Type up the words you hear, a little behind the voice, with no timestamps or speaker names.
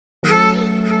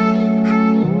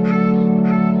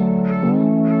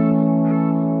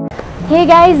Hey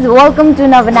guys, welcome to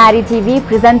Navanari TV,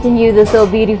 presenting you the show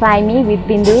Beautify Me with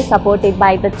Bindu, supported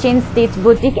by the Chain Stitch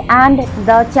Boutique and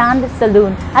the Chand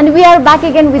Saloon. And we are back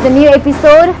again with a new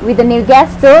episode with a new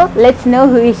guest, so let's know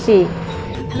who is she.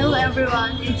 Hello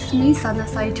everyone, it's me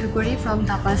Sadhana Shahi Thakuri from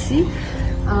Tapasi.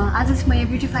 आज चाहिँ म यहाँ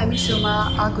ब्युटिफाई me शोमा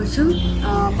आएको छु।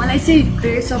 मलाई चाहिँ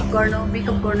dress up गर्न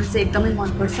makeup गर्न चाहिँ एकदमै मन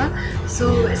पर्छ। सो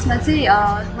यसमा चाहिँ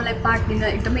मलाई पार्ट लिन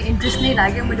एकदमै इन्ट्रेस्ट नै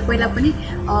लाग्यो। मैले पहिला पनि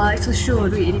यसो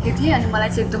शोहरू हेरेको थिएँ अनि मलाई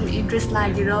चाहिँ एकदम इन्ट्रेस्ट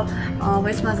लागेर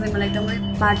यसमा चाहिँ मलाई एकदमै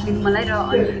पार्ट लिनु मलाई र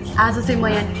आज चाहिँ म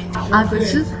यहाँ आएको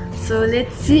छु। सो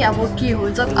लेट्स सी अब के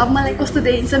हुन्छ, अब मलाई कस्तो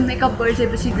देखिन्छ, मेकअप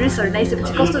गरिसकेपछि ड्रेसहरू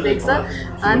लगाइसकेपछि कस्तो देख्छ,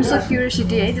 आइ एम सो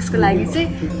क्युरियोसिटी है त्यसको लागि चाहिँ।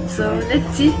 So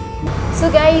let's see. So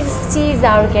guys, she is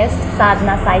our guest,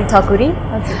 Sadhana Shahi Thakuri.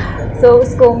 So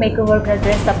उसको मेकओभर र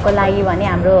ड्रेस अपको लागि भने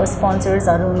हाम्रो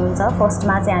स्पोन्सर्सहरू हुनुहुन्छ।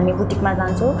 फर्स्टमा चाहिँ हामी बुटिकमा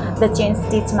जान्छौँ द चेन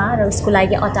स्टिचमा र उसको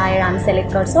लागि अटायर हामी सेलेक्ट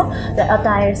गर्छौँ र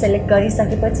अटायर सेलेक्ट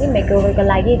गरिसकेपछि मेकओभरको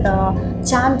लागि द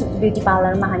चान्ड ब्युटी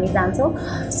पार्लरमा हामी जान्छौँ।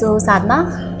 सो साधना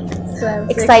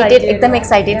एक्साइटेड, एकदम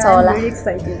एक्साइटेड छ होला।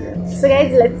 So guys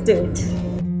let's do it.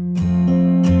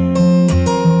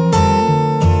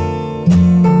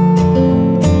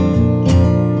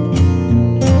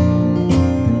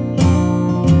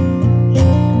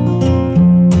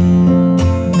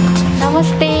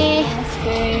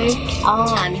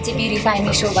 हामी चाहिँ ब्युटिफाई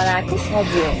मी शोबाट आएको।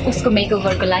 हजुर, उसको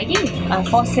मेकओभरको लागि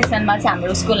फर्स्ट सेसनमा चाहिँ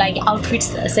हाम्रो उसको लागि आउटफिट्स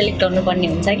सेलेक्ट गर्नुपर्ने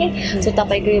हुन्छ कि। सो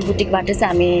तपाईँको यो बुटिकबाट चाहिँ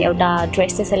हामी एउटा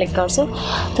ड्रेस चाहिँ सेलेक्ट गर्छौँ।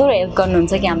 थोरै हेल्प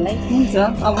गर्नुहुन्छ कि हामीलाई? हुन्छ,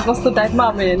 अब कस्तो टाइपमा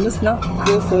अब हेर्नुहोस् न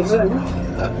ड्रेसहरू होइन।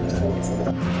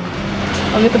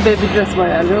 अब यो त बेबी ड्रेस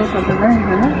भइहाल्यो सबैलाई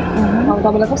होइन। अब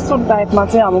तपाईँलाई कस्तो टाइपमा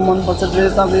चाहिँ अब मनपर्छ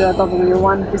ड्रेस? अब यो तपाईँको यो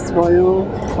वान पिस भयो,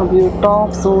 अब यो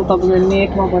टप्स हो, तपाईँको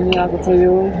नेटमा पनि आएको छ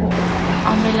यो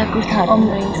अम्ब्रेला कुर्ताहरू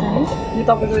रहेछ है। यो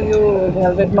तपाईँको यो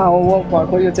भेलभेटमा हो वर्क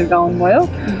भएको, यो चाहिँ गाउन भयो।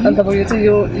 अनि तपाईँको यो चाहिँ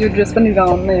यो ड्रेस पनि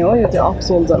गाउन नै हो, यो चाहिँ अफ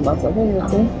सोल्जरमा छ कि यो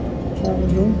चाहिँ।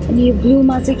 अनि यो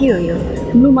ब्लूमा चाहिँ के हो? यो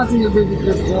ब्लूमा चाहिँ यो बेबी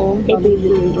ड्रेस हो।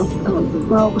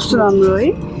 कस्तो राम्रो है,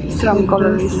 राम्रो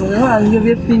कलर हो। अनि यो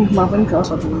पिङ्कमा पनि छ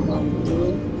तपाईँको।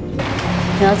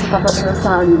 यहाँ चाहिँ तपाईँको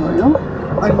साडी भयो,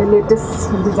 अहिले लेटेस्ट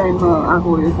डिजाइनमा आएको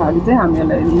यो साडी चाहिँ हामी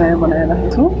यसलाई नयाँ बनाएर राखेको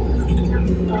छौँ।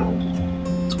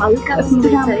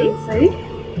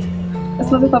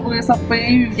 यसमा चाहिँ तपाईँको सबै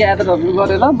ग्यादरहरू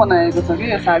गरेर बनाएको छ कि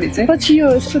यो साडी चाहिँ। पछि यो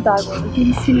यस्तो धागोहरू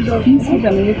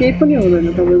हामीले केही पनि हुँदैन।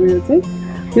 तपाईँको यो चाहिँ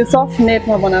यो सफ्ट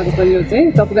नेटमा बनाएको छ। यो चाहिँ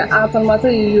तपाईँको आँचलमा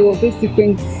चाहिँ यो चाहिँ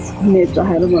सिक्वेन्स नेट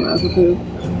राखेर बनाएको छ।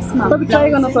 तपाईँ ट्राई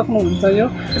गर्न सक्नुहुन्छ। यो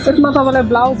यसमा तपाईँलाई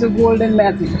ब्लाउज यो गोल्डन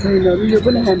म्याच हुन्छ यिनीहरू। यो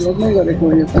पनि ह्यान्डवर्क नै गरेको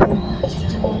हो। यो पनि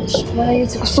मलाई यो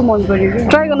चाहिँ कस्तो मन पऱ्यो कि,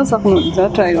 ट्राई गर्न सक्नुहुन्छ,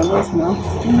 ट्राई गर्नुहोस् न।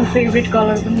 मेरो फेभरेट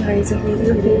कलर पनि रहेछ। हुन्छ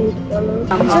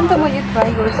नि त, म यो ट्राई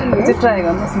गर्छु नि। यो चाहिँ ट्राई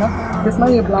गर्नुहोस् न, त्यसमा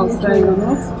यो ब्लाउज ट्राई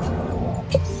गर्नुहोस्।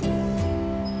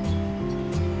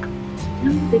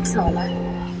 देख्छ होला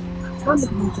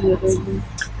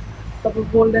तपाईँ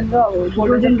गोल्डन र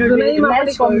गोल्डन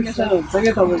कम्बिनेसन हुन्छ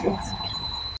क्या तपाईँको।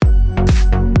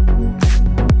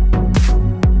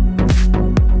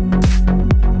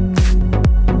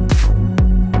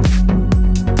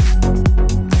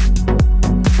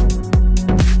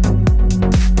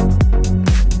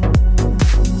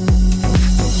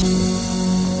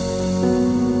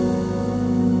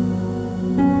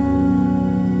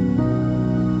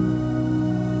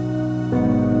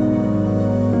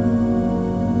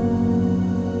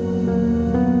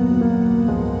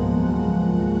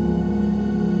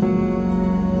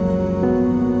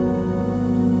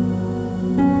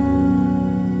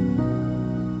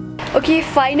 ओके,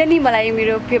 फाइनली मलाई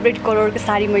मेरो फेभरेट कलरको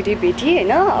साडी मैले भेटेँ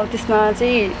होइन। अब त्यसमा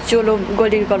चाहिँ चोलो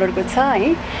गोल्डन कलरको छ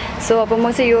है। सो अब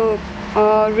म चाहिँ यो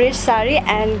रेड साडी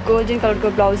एन्ड गोल्डन कलरको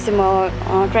ब्लाउज चाहिँ म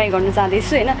ट्राई गर्न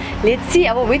चाहँदैछु होइन। लेट्स सी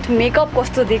अब विथ मेकअप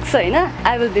कस्तो देख्छ होइन।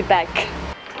 I will be back.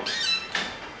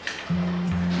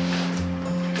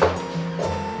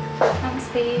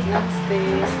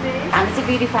 नमस्ते। हामी चाहिँ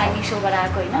ब्युटिफाई मी शोबाट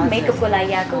आएको होइन, मेकअपको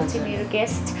लागि आएको चाहिँ मेरो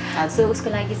गेस्ट। सो उसको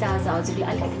लागि चाहिँ आज हजुरले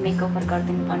अलिकति मेकअपर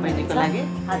गरिदिनु पर्नेको लागि।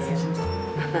 हजुर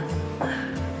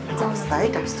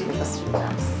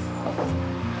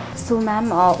सो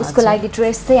म्याम, उसको लागि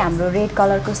ड्रेस चाहिँ हाम्रो रेड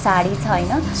कलरको साडी छ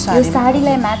होइन। यो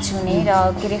साडीलाई म्याच हुने र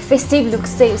के अरे फेस्टिभ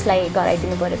लुक्स चाहिँ उसलाई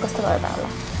गराइदिनु पऱ्यो। कस्तो गर्दा होला?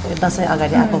 दसैँ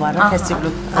अगाडि आएको भएर फेस्टिभ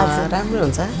लुक राम्रो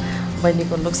हुन्छ।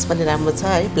 बहिनीको लुक्स पनि राम्रो छ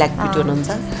है, ब्ल्याक ब्युटी हुनुहुन्छ।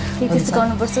 त्यसो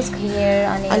गर्नुपर्छ हेयर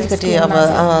अनि अलिकति अब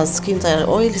स्किन चाहिँ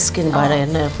ओइली स्किन भएर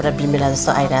हेर्नु पुरा बिमिरा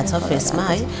जस्तो आइरहेको छ फेसमा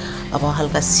है। अब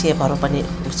हल्का सेपहरू पनि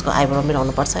उसको आइब्रो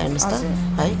मिलाउनुपर्छ, हेर्नुहोस् त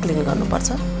है, क्लिन गर्नुपर्छ।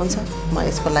 हुन्छ, म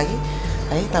यसको लागि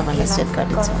है तपाईँलाई सेट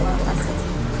गरिदिन्छु।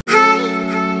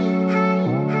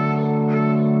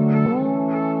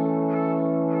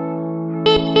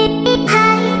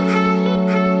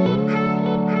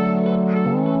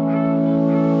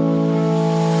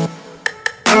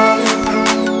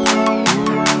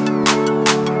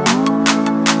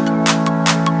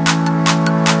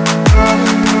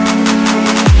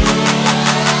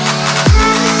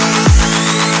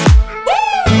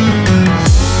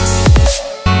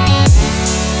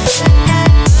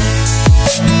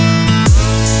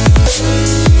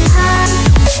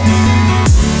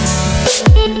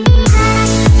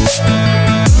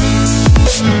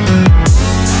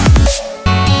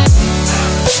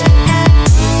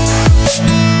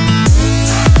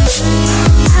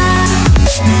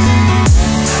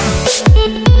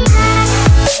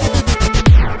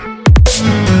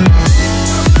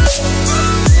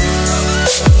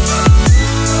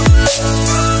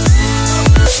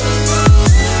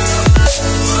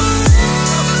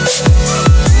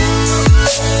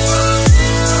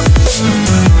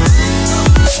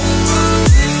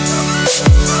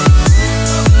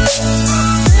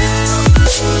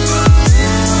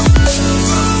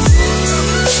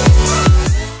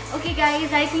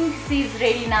 सी इज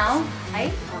रेडी नाउ है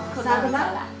साधना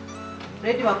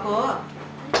रेडी भएको हो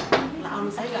ल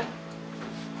आउनुस् है ल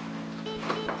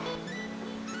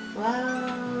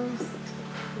वाउ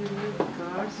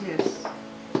gorgeous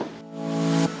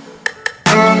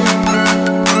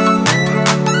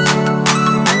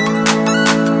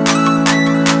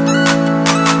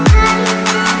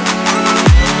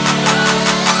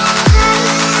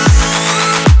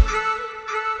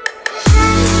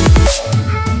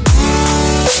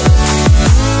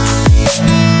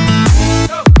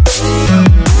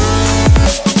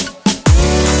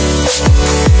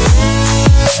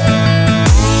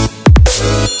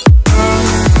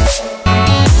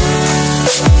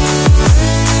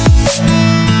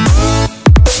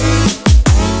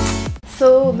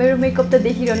मेरो मेकअप त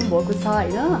देखिरहनु भएको छ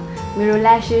हैन मेरो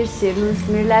ल्यासेस हेर्नुस्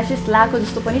मेरो ल्यासेस लाको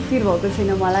जस्तो पनि फिल भएको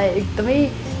छैन मलाई एकदमै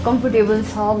कम्फर्टेबल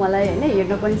छ मलाई हैन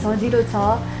हेर्न पनि सजिलो छ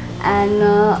एन्ड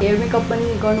हेयर मेकअप पनि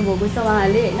गर्नुभएको छ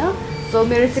उहाँले हैन सो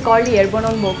मेरो चाहिँ कर्ली हेयर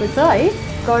बनाउनु भएको छ है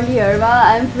curly हेयरमा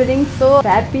I am feeling so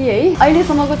happy है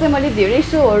अहिलेसम्मको चाहिँ मैले धेरै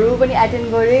सोहरू पनि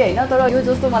एटेन्ड गरेँ हैन तर यो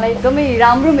जस्तो मलाई एकदमै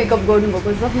राम्रो मेकअप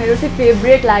गर्नुभएको छ मेरो चाहिँ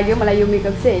फेभरेट लाग्यो मलाई यो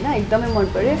मेकअप चाहिँ हैन एकदमै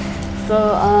मन पर्यो सो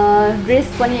ड्रेस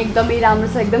पनि एकदमै राम्रो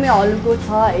छ एकदमै हल्को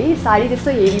छ है साडी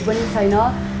त्यस्तो हेभी पनि छैन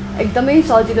एकदमै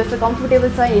सजिलो छ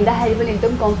कम्फर्टेबल छ हिँड्दाखेरि पनि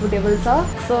एकदम कम्फर्टेबल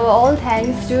छ सो अल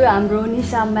थ्याङ्क्स टु हाम्रो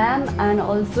Nisha ma'am and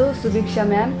also Subheksha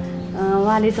ma'am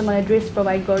उहाँले चाहिँ मलाई ड्रेस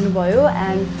प्रोभाइड गर्नुभयो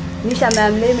एन्ड निशा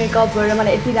म्यामले मेकअप गरेर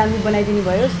मलाई यति राम्रो बनाइदिनु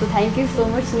भयो so thank you so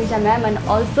much Nisha ma'am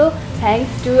and also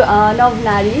thanks to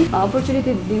नवनारी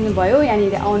opportunity दिनुभयो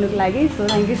यहाँनिर आउनुको लागि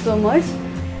so thank you so much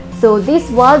So this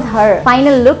was her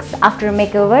final looks after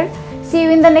makeover. See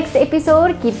you in the next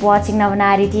episode. Keep watching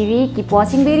Navanari TV, keep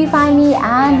watching Beautify Me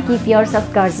and keep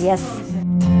yourself gorgeous.